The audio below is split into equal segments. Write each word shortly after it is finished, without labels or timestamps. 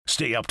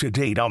Stay up to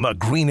date on the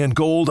Green and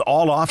Gold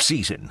all off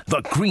season.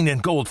 The Green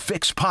and Gold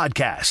Fix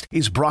podcast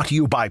is brought to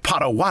you by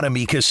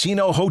Potawatomi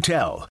Casino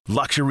Hotel.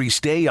 Luxury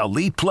stay,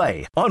 elite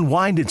play,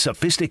 unwind in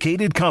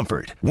sophisticated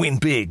comfort. Win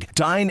big,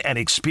 dine, and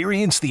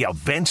experience the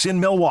events in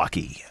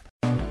Milwaukee.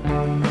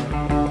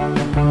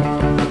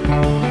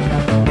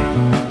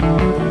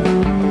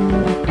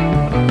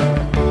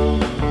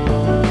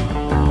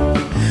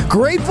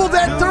 Grateful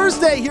Dead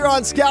Thursday here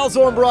on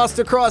Scalzo and Brust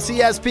across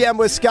ESPN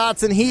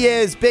Wisconsin. He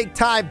is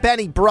big-time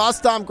Benny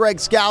Brust. I'm Greg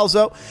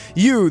Scalzo.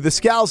 You, the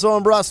Scalzo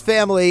and Brust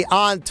family,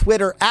 on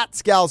Twitter at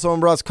Scalzo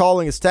and Brust.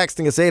 Calling us,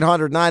 texting us,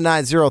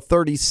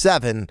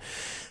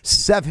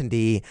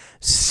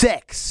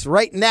 800-990-3776.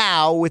 Right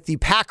now, with the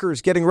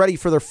Packers getting ready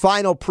for their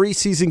final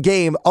preseason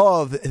game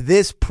of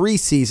this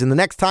preseason. The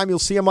next time you'll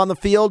see them on the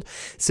field,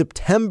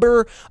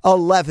 September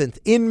 11th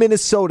in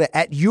Minnesota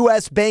at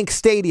US Bank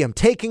Stadium,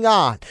 taking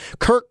on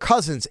Kirk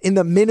Cousins in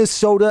the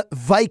Minnesota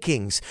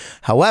Vikings.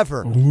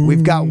 However,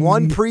 we've got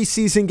one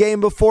preseason game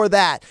before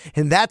that,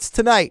 and that's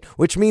tonight,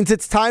 which means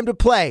it's time to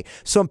play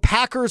some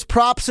Packers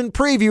props and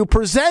preview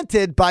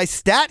presented by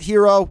Stat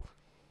Hero.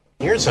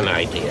 Here's an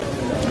idea.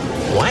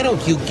 Why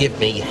don't you give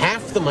me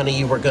half the money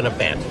you were going to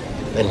bet?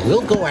 Then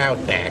we'll go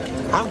out back,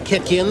 I'll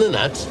kick you in the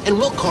nuts, and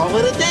we'll call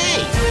it a day.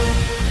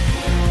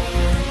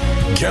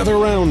 Gather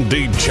round,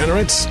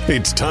 degenerates.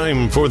 It's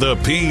time for the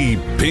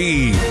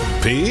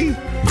PPP.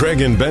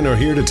 Greg and Ben are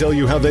here to tell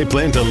you how they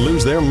plan to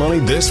lose their money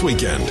this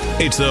weekend.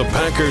 It's the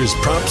Packers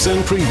Props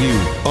and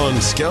Preview on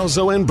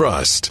Scalzo and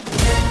Brust.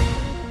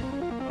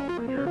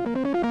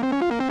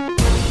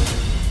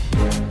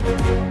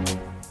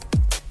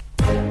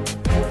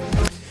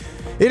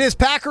 It is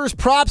Packers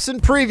Props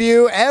and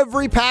Preview.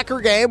 Every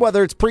Packer game,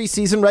 whether it's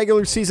preseason,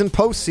 regular season,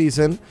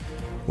 postseason,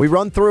 we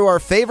run through our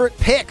favorite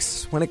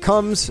picks when it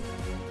comes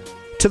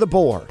to the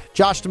board.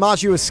 Josh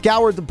DiMaggio has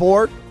scoured the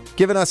board,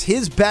 given us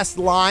his best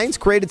lines,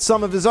 created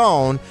some of his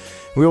own.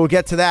 We will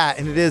get to that,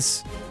 and it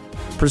is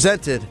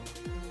presented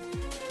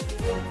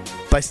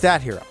by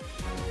Stat Hero.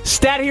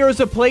 Stat Hero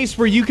is a place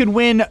where you can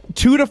win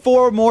 2 to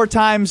 4 more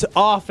times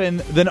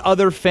often than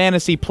other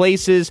fantasy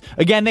places.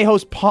 Again, they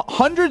host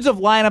hundreds of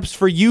lineups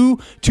for you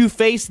to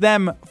face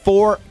them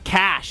for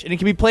cash. And it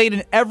can be played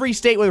in every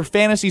state where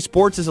fantasy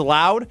sports is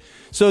allowed.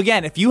 So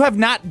again, if you have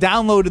not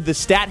downloaded the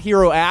Stat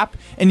Hero app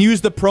and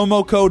used the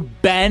promo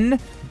code BEN,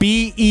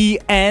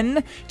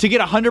 BEN, to get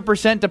a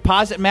 100%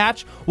 deposit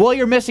match, well,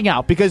 you're missing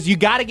out because you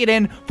got to get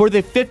in for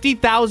the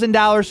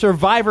 $50,000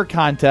 Survivor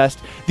Contest,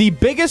 the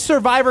biggest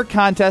Survivor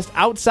contest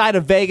outside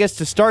of Vegas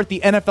to start the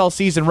NFL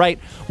season right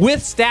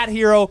with Stat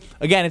Hero.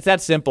 Again, it's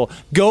that simple.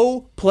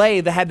 Go play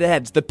the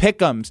head-to-heads, the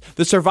pick'ems,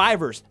 the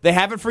Survivors. They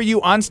have it for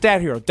you on Stat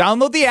Hero.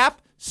 Download the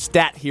app,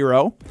 Stat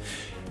Hero.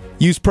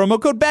 Use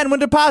promo code BEN when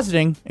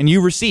depositing, and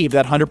you receive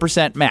that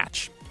 100%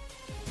 match.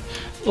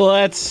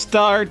 Let's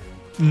start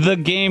the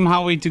game,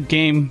 how we do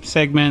game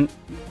segment,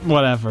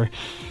 whatever.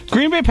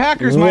 Green Bay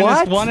Packers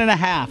minus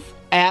 1.5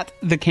 at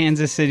the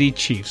Kansas City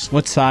Chiefs.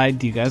 What side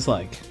do you guys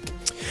like?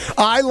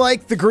 I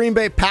like the Green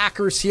Bay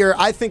Packers here.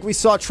 I think we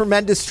saw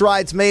tremendous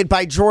strides made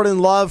by Jordan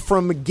Love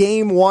from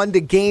game 1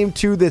 to game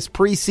 2 this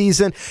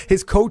preseason.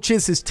 His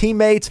coaches, his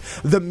teammates,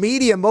 the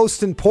media,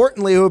 most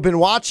importantly, who have been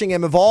watching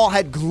him, have all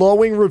had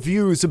glowing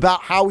reviews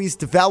about how he's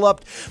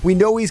developed. We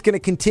know he's going to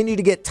continue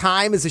to get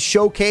time as a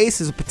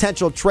showcase, as a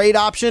potential trade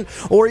option,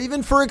 or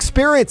even for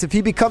experience if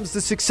he becomes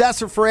the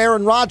successor for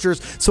Aaron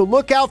Rodgers. So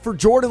look out for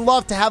Jordan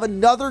Love to have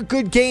another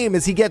good game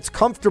as he gets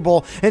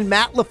comfortable in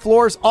Matt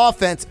LaFleur's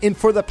offense, and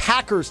for the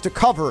Packers to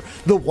cover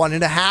the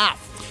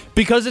 1.5.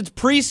 Because it's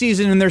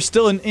preseason and there's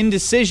still an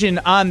indecision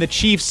on the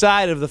Chiefs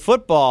side of the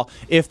football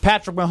if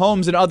Patrick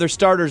Mahomes and other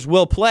starters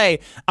will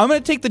play, I'm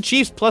going to take the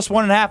Chiefs plus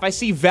 1.5. I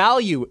see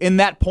value in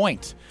that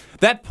point.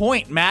 That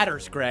point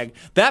matters, Greg.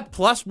 That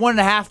plus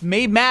 1.5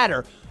 may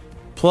matter.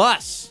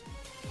 Plus,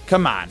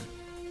 come on.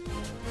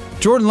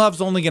 Jordan Love's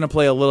only going to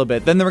play a little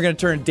bit. Then we're going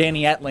to turn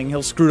Danny Etling.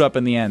 He'll screw it up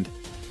in the end.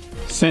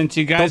 Since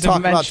you guys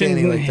have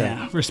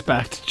mentioned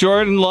respect,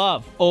 Jordan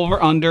Love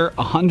over under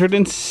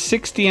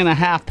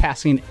 160.5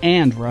 passing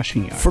and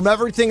rushing yards. From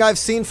everything I've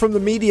seen from the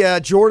media,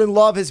 Jordan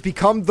Love has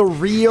become the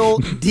real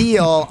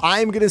deal.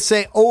 I'm going to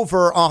say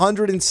over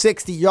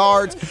 160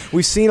 yards.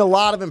 We've seen a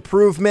lot of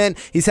improvement.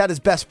 He's had his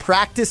best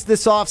practice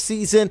this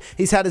offseason.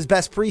 He's had his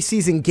best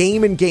preseason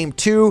game in game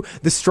 2.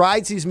 The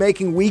strides he's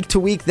making week to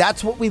week,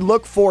 that's what we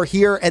look for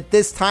here at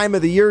this time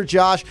of the year,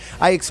 Josh.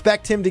 I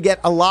expect him to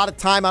get a lot of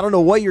time. I don't know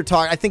what you're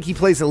talking. I think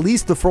he plays at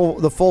least the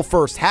full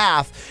first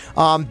half.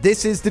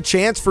 This is the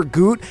chance for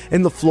Goot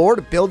and LaFleur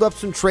to build up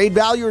some trade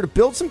value or to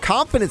build some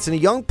confidence in a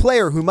young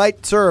player who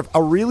might serve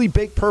a really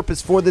big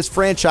purpose for this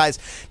franchise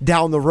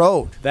down the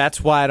road.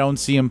 That's why I don't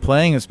see him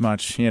playing as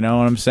much. You know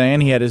what I'm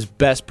saying? He had his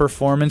best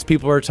performance.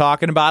 People are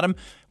talking about him.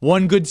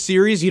 One good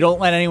series, you don't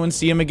let anyone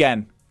see him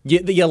again.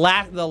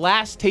 The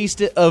last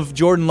taste of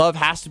Jordan Love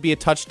has to be a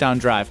touchdown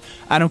drive.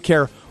 I don't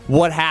care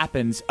what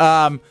happens.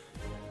 I'm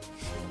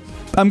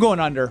going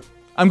under.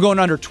 I'm going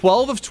under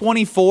 12 of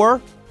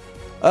 24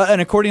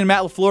 and according to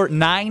Matt LaFleur,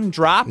 9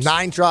 drops.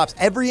 9 drops.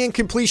 Every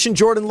incompletion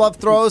Jordan Love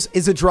throws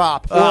is a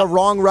drop or a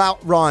wrong route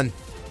run.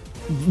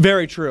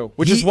 Very true,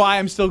 which is why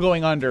I'm still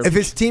going under. If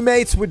his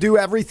teammates would do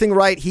everything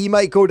right, he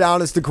might go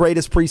down as the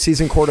greatest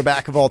preseason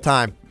quarterback of all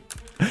time.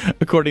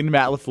 According to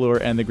Matt LaFleur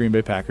and the Green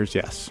Bay Packers,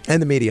 yes.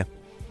 And the media.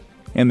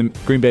 And the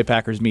Green Bay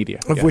Packers media.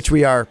 Of which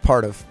we are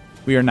part of.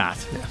 We are not.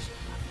 Yes.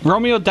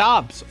 Romeo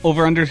Doubs,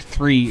 over under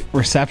 3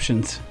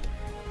 receptions.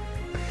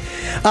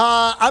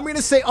 I'm going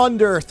to say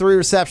under 3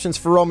 receptions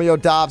for Romeo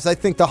Doubs. I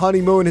think the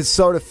honeymoon has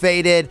sort of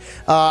faded.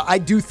 I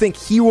do think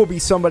he will be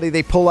somebody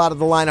they pull out of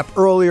the lineup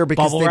earlier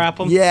because bubble wrap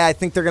him? Yeah, I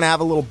think they're going to have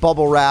a little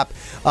bubble wrap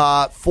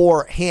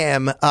for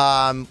him,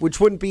 which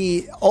wouldn't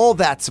be all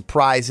that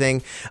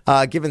surprising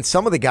given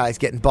some of the guys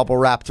getting bubble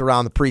wrapped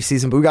around the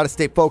preseason. But we got to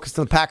stay focused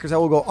on the Packers. I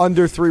will go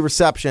under 3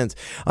 receptions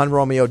on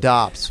Romeo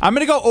Doubs. I'm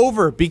going to go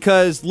over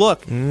because,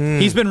 look,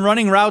 he's been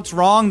running routes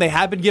wrong. They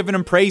have been giving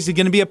him praise. He's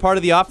going to be a part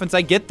of the offense.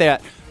 I get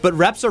that. But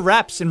reps are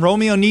reps, and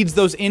Romeo needs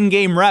those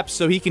in-game reps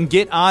so he can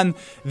get on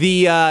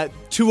the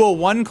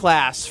 201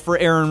 class for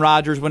Aaron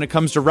Rodgers when it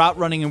comes to route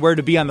running and where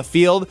to be on the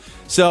field.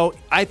 So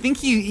I think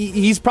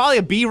he's probably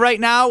a B right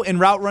now in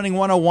route running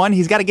 101.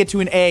 He's got to get to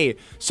an A.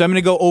 So I'm going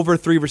to go over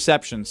 3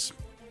 receptions.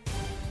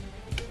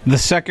 The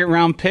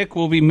second-round pick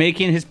will be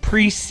making his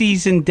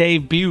preseason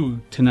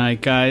debut tonight,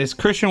 guys.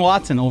 Christian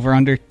Watson, over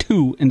under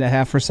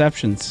 2.5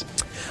 receptions.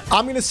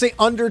 I'm going to say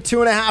under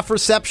 2.5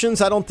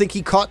 receptions. I don't think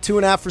he caught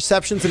 2.5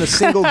 receptions in a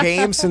single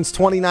game since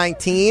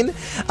 2019.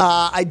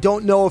 I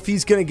don't know if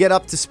he's going to get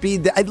up to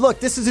speed. Look,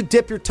 this is a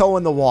dip your toe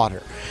in the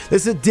water.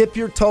 This is a dip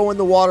your toe in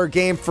the water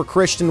game for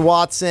Christian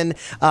Watson.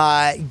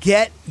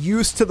 Get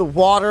used to the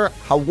water.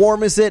 How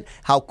warm is it?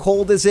 How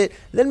cold is it?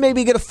 Then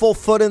maybe get a full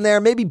foot in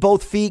there, maybe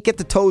both feet, get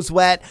the toes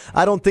wet.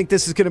 I don't think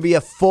this is going to be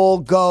a full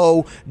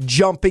go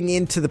jumping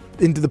into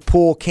the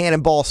pool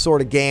cannonball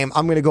sort of game.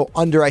 I'm going to go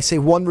under. I say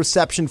 1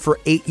 reception for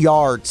 8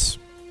 yards.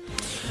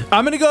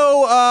 I'm going to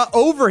go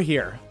over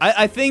here.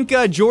 I think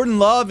Jordan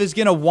Love is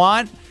going to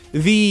want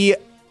the,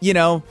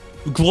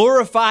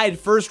 glorified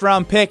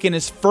first-round pick in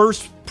his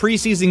first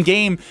preseason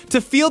game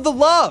to feel the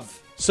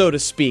love, so to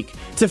speak,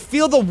 to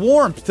feel the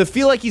warmth, to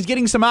feel like he's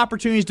getting some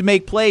opportunities to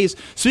make plays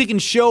so he can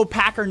show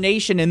Packer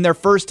Nation in their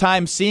first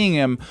time seeing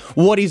him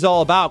what he's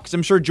all about, because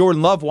I'm sure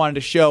Jordan Love wanted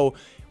to show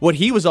what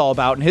he was all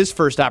about in his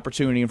first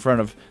opportunity in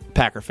front of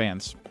Packer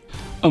fans.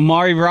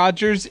 Amari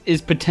Rodgers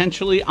is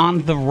potentially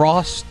on the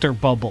roster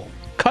bubble.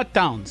 Cut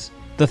downs,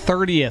 the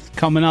 30th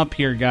coming up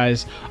here,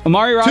 guys.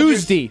 Amari Rodgers,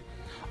 Tuesday.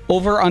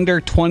 Over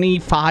under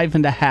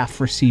 25.5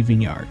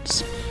 receiving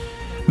yards.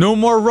 No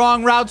more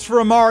wrong routes for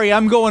Amari.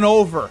 I'm going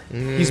over.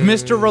 He's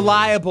Mr.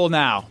 Reliable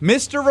now.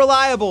 Mr.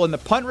 Reliable in the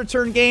punt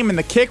return game, in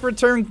the kick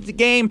return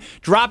game,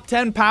 dropped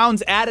 10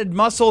 pounds, added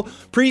muscle.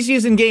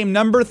 Preseason game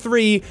number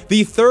 3,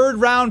 the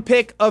 3rd round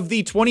pick of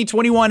the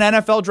 2021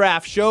 NFL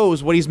draft,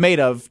 shows what he's made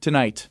of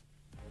tonight.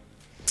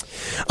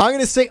 I'm going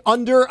to say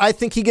under. I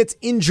think he gets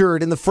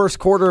injured in the first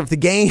quarter of the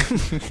game.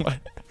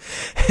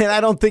 And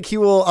I don't think he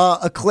will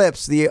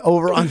eclipse the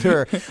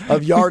over-under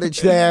of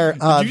yardage there.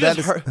 Did you just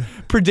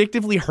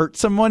predictively hurt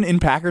someone in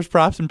Packers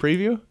props and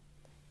preview?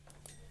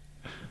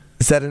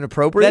 Is that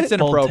inappropriate? That's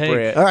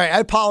inappropriate. All right, I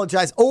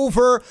apologize.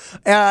 Over.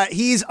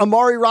 He's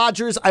Amari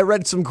Rodgers. I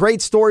read some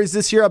great stories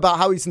this year about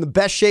how he's in the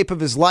best shape of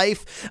his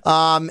life,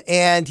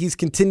 and he's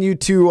continued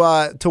to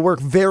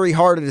work very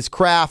hard at his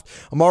craft.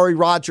 Amari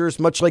Rodgers,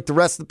 much like the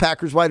rest of the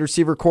Packers wide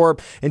receiver corps,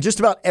 and just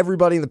about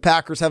everybody in the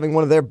Packers having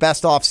one of their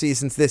best off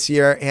seasons this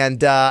year,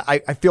 and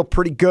I feel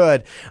pretty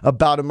good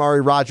about Amari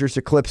Rodgers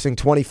eclipsing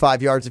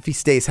 25 yards if he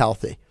stays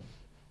healthy.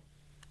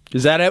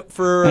 Is that it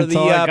for That's the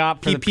all I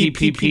got for the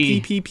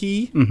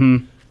PPP? Mm-hmm.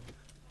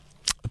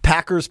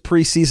 Packers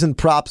preseason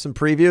props and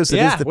previews.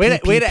 Yeah, it is the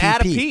way to add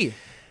a P.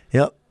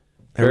 Yep.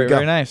 There we go.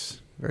 Very nice.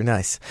 Very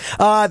nice.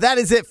 That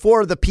is it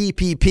for the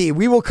PPP.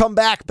 We will come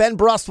back. Ben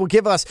Brust will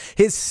give us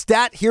his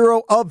stat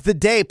hero of the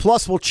day.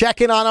 Plus, we'll check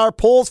in on our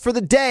polls for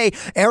the day.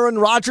 Aaron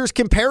Rodgers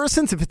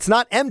comparisons. If it's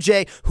not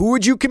MJ, who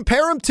would you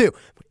compare him to?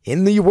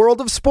 In the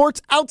world of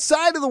sports,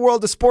 outside of the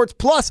world of sports,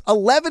 plus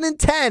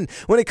 11-10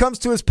 when it comes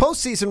to his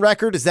postseason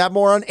record. Is that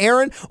more on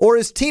Aaron or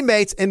his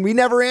teammates? And we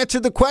never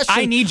answered the question.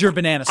 I need your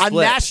banana split. On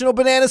National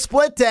Banana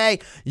Split Day,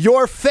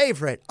 your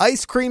favorite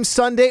ice cream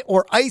sundae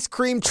or ice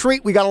cream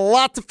treat. We got a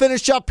lot to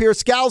finish up here.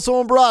 Scalzo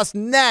Ben Brust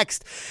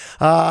next.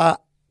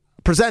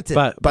 Presented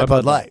by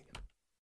Bud Light.